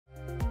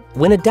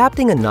When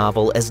adapting a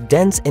novel as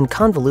dense and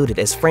convoluted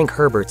as Frank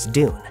Herbert's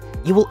Dune,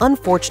 you will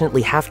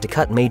unfortunately have to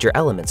cut major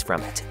elements from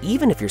it,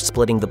 even if you're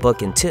splitting the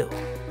book in two.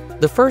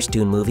 The first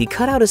Dune movie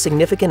cut out a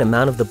significant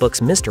amount of the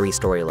book's mystery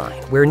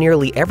storyline, where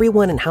nearly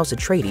everyone in House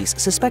Atreides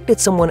suspected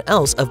someone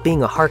else of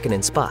being a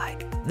Harkonnen spy.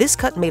 This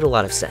cut made a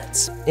lot of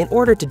sense. In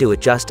order to do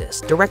it justice,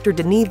 director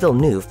Denis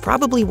Villeneuve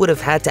probably would have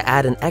had to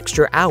add an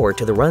extra hour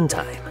to the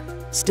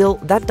runtime. Still,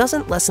 that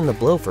doesn't lessen the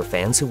blow for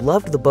fans who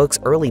loved the book's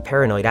early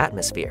paranoid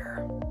atmosphere.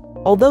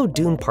 Although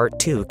Dune Part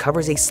 2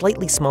 covers a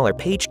slightly smaller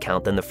page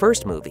count than the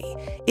first movie,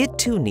 it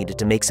too needed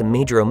to make some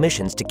major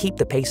omissions to keep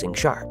the pacing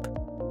sharp.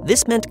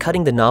 This meant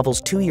cutting the novel's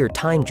 2-year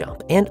time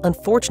jump, and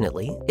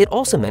unfortunately, it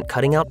also meant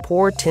cutting out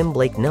poor Tim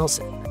Blake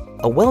Nelson.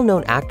 A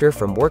well-known actor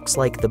from works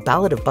like The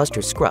Ballad of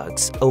Buster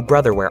Scruggs, Oh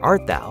Brother, Where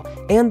Art Thou,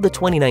 and the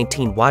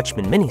 2019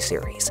 Watchmen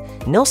miniseries,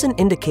 Nelson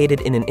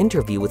indicated in an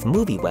interview with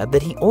MovieWeb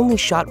that he only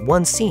shot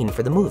one scene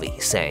for the movie,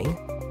 saying,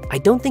 "I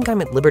don't think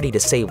I'm at liberty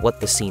to say what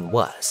the scene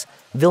was.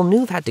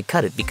 Villeneuve had to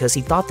cut it because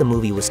he thought the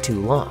movie was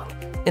too long,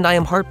 and I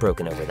am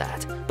heartbroken over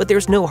that, but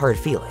there's no hard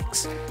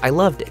feelings. I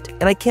loved it,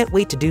 and I can't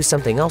wait to do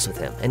something else with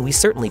him, and we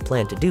certainly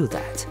plan to do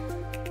that."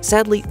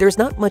 Sadly, there's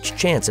not much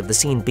chance of the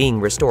scene being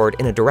restored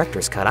in a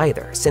director's cut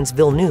either, since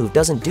Villeneuve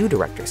doesn't do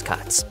director's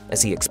cuts.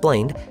 As he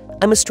explained,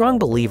 "I'm a strong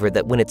believer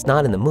that when it's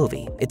not in the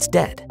movie, it's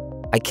dead.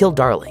 I kill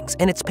darlings,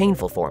 and it's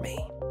painful for me."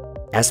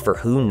 As for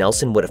who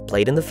Nelson would have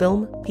played in the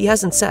film, he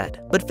hasn't said,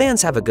 but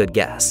fans have a good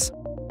guess.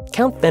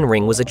 Count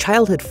Fenring was a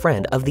childhood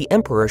friend of the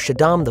Emperor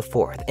Shaddam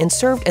IV and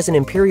served as an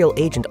Imperial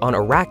agent on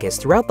Arrakis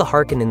throughout the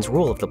Harkonnens'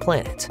 rule of the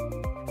planet.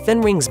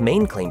 Fenring's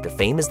main claim to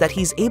fame is that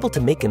he's able to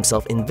make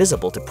himself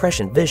invisible to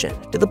prescient vision,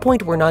 to the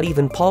point where not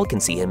even Paul can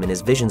see him in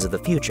his visions of the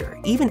future,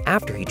 even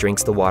after he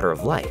drinks the water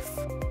of life.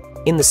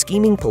 In the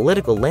scheming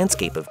political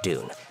landscape of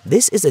Dune,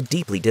 this is a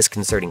deeply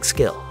disconcerting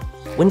skill.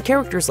 When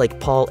characters like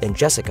Paul and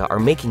Jessica are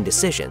making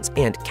decisions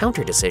and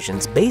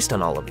counter-decisions based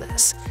on all of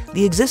this,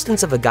 the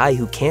existence of a guy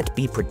who can't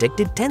be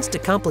predicted tends to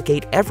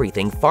complicate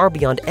everything far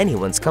beyond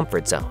anyone's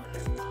comfort zone.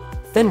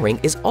 Fenring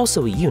is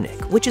also a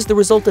eunuch, which is the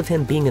result of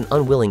him being an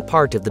unwilling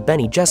part of the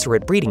Bene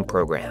Gesserit breeding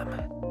program.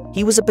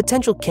 He was a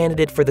potential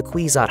candidate for the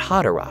Kwisatz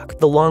Haderach,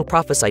 the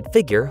long-prophesied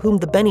figure whom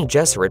the Bene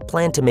Gesserit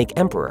planned to make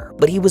emperor,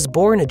 but he was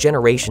born a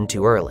generation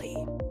too early.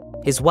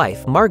 His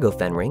wife, Margot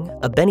Fenring,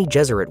 a Bene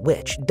Gesserit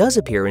witch, does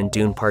appear in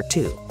Dune Part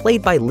 2,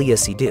 played by Léa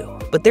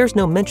Seydoux, but there's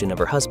no mention of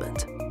her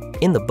husband.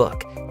 In the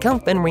book,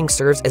 Count Fenring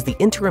serves as the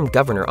interim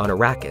governor on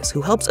Arrakis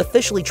who helps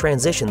officially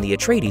transition the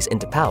Atreides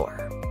into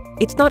power.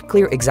 It's not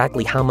clear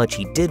exactly how much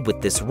he did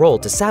with this role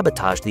to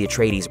sabotage the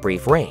Atreides'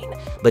 brief reign,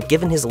 but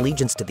given his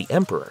allegiance to the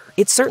Emperor,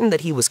 it's certain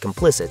that he was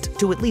complicit,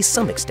 to at least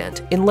some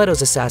extent, in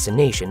Leto's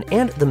assassination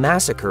and the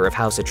massacre of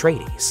House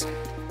Atreides.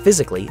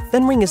 Physically,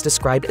 Fenring is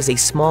described as a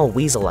small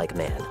weasel-like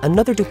man,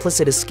 another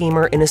duplicitous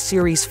schemer in a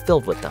series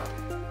filled with them.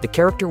 The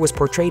character was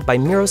portrayed by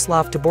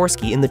Miroslav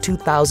Taborski in the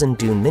 2000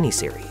 Dune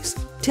miniseries.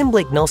 Tim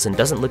Blake Nelson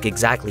doesn't look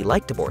exactly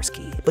like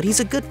Taborski, but he's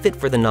a good fit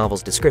for the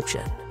novel's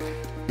description.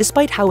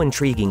 Despite how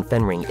intriguing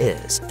Fenring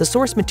is, the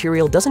source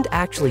material doesn't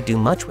actually do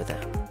much with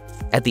him.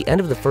 At the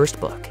end of the first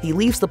book, he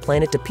leaves the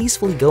planet to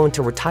peacefully go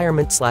into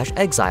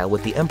retirement/exile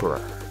with the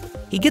Emperor.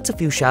 He gets a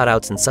few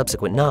shoutouts in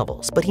subsequent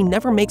novels, but he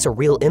never makes a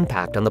real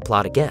impact on the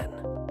plot again.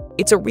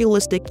 It's a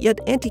realistic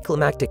yet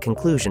anticlimactic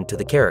conclusion to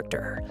the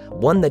character,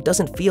 one that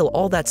doesn't feel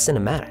all that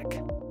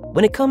cinematic.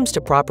 When it comes to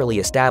properly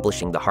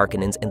establishing the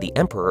Harkonnens and the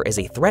Emperor as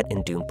a threat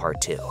in Dune Part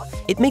 2,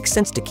 it makes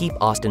sense to keep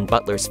Austin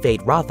Butler's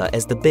Fade Rotha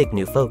as the big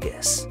new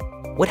focus.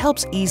 What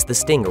helps ease the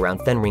sting around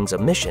Fenring's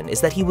omission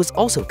is that he was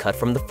also cut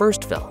from the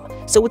first film,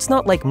 so it's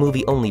not like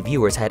movie-only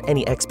viewers had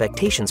any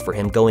expectations for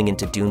him going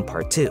into Dune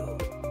Part 2.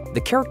 The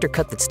character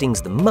cut that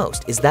stings the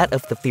most is that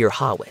of Thufir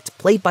Hawat,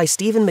 played by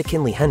Stephen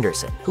McKinley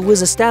Henderson, who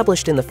was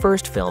established in the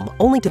first film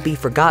only to be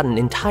forgotten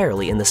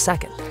entirely in the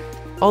second.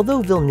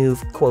 Although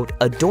Villeneuve, quote,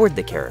 adored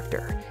the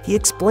character, he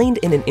explained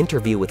in an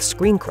interview with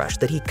Screen Crush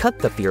that he cut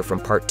Thufir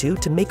from Part 2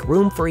 to make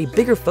room for a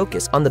bigger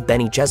focus on the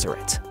Bene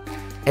Gesserit.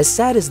 As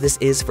sad as this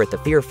is for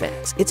Thufir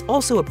fans, it's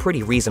also a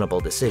pretty reasonable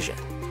decision.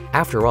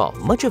 After all,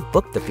 much of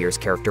Book Thufir's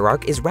character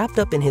arc is wrapped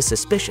up in his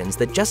suspicions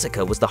that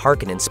Jessica was the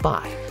Harkonnen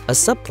spy, a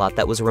subplot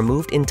that was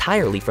removed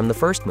entirely from the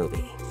first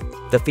movie.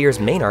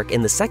 Thufir's main arc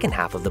in the second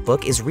half of the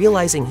book is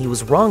realizing he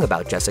was wrong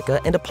about Jessica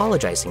and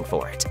apologizing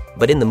for it,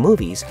 but in the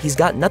movies, he's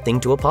got nothing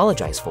to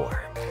apologize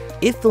for.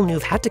 If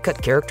Villeneuve had to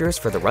cut characters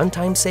for the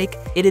runtime's sake,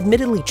 it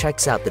admittedly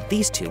checks out that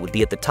these two would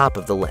be at the top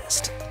of the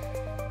list.